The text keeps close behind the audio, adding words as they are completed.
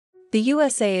The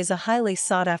USA is a highly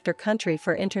sought-after country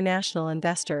for international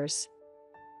investors.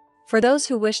 For those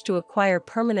who wish to acquire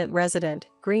permanent resident,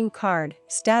 green card,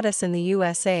 status in the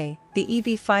USA, the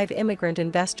EB-5 Immigrant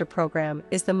Investor Program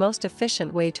is the most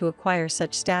efficient way to acquire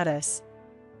such status.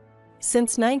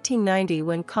 Since 1990,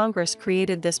 when Congress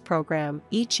created this program,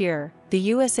 each year, the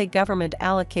USA government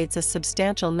allocates a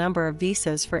substantial number of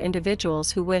visas for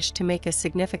individuals who wish to make a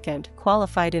significant,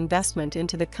 qualified investment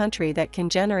into the country that can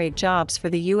generate jobs for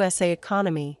the USA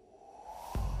economy.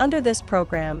 Under this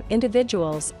program,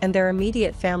 individuals and their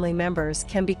immediate family members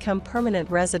can become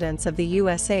permanent residents of the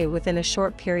USA within a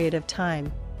short period of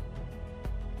time.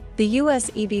 The US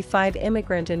EB-5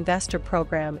 Immigrant Investor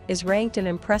Program is ranked an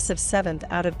impressive 7th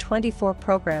out of 24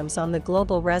 programs on the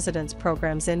Global Residence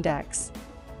Programs Index.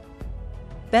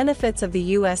 Benefits of the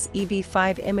US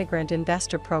EB-5 Immigrant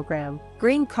Investor Program: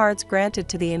 green cards granted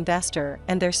to the investor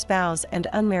and their spouse and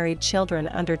unmarried children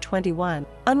under 21,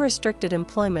 unrestricted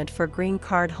employment for green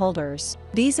card holders,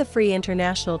 visa-free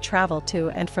international travel to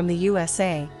and from the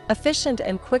USA, efficient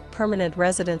and quick permanent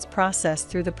residence process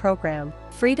through the program,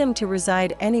 freedom to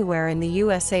reside anywhere in the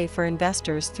USA for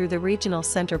investors through the Regional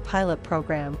Center Pilot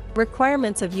Program,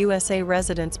 requirements of USA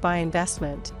residents by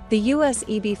investment. The US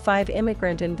EB-5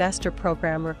 Immigrant Investor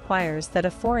Program requires that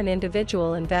a foreign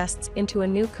individual invests into a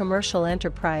new commercial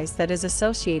enterprise that is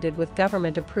associated with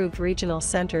government-approved regional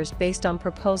centers based on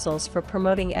proposals for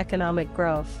promoting economic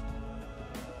growth.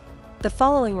 The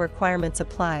following requirements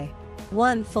apply.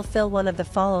 1. Fulfill one of the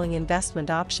following investment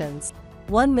options.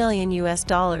 $1 million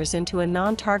into a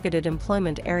non-targeted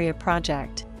employment area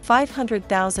project.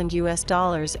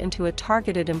 $500,000 into a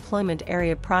targeted employment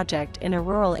area project in a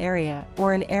rural area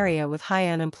or an area with high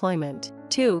unemployment.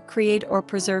 2. Create or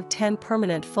preserve 10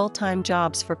 permanent full-time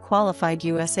jobs for qualified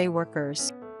USA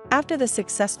workers. After the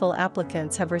successful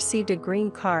applicants have received a green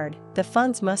card, the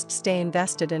funds must stay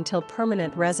invested until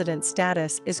permanent resident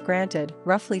status is granted,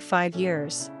 roughly 5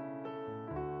 years.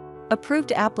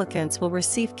 Approved applicants will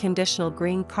receive conditional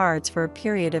green cards for a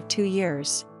period of 2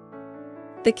 years.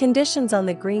 The conditions on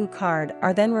the green card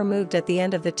are then removed at the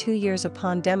end of the 2 years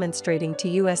upon demonstrating to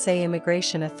USA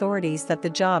immigration authorities that the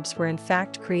jobs were in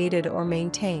fact created or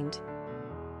maintained.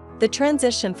 The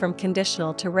transition from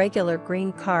conditional to regular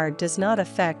green card does not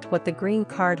affect what the green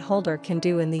card holder can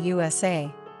do in the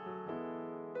USA.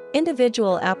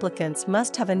 Individual applicants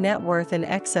must have a net worth in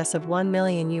excess of $1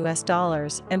 million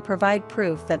and provide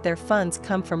proof that their funds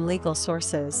come from legal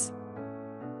sources.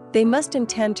 They must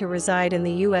intend to reside in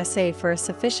the USA for a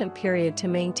sufficient period to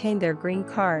maintain their green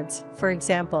cards, for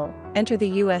example, enter the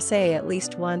USA at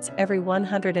least once every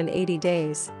 180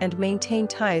 days and maintain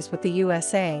ties with the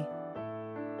USA.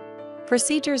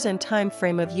 Procedures and time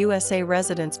frame of USA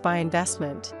residence by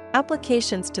investment.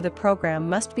 Applications to the program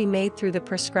must be made through the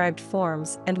prescribed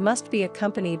forms and must be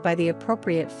accompanied by the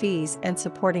appropriate fees and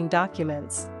supporting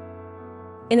documents.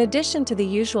 In addition to the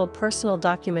usual personal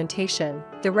documentation,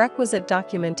 the requisite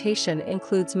documentation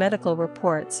includes medical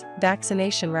reports,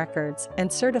 vaccination records, and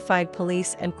certified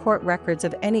police and court records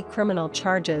of any criminal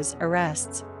charges,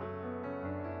 arrests,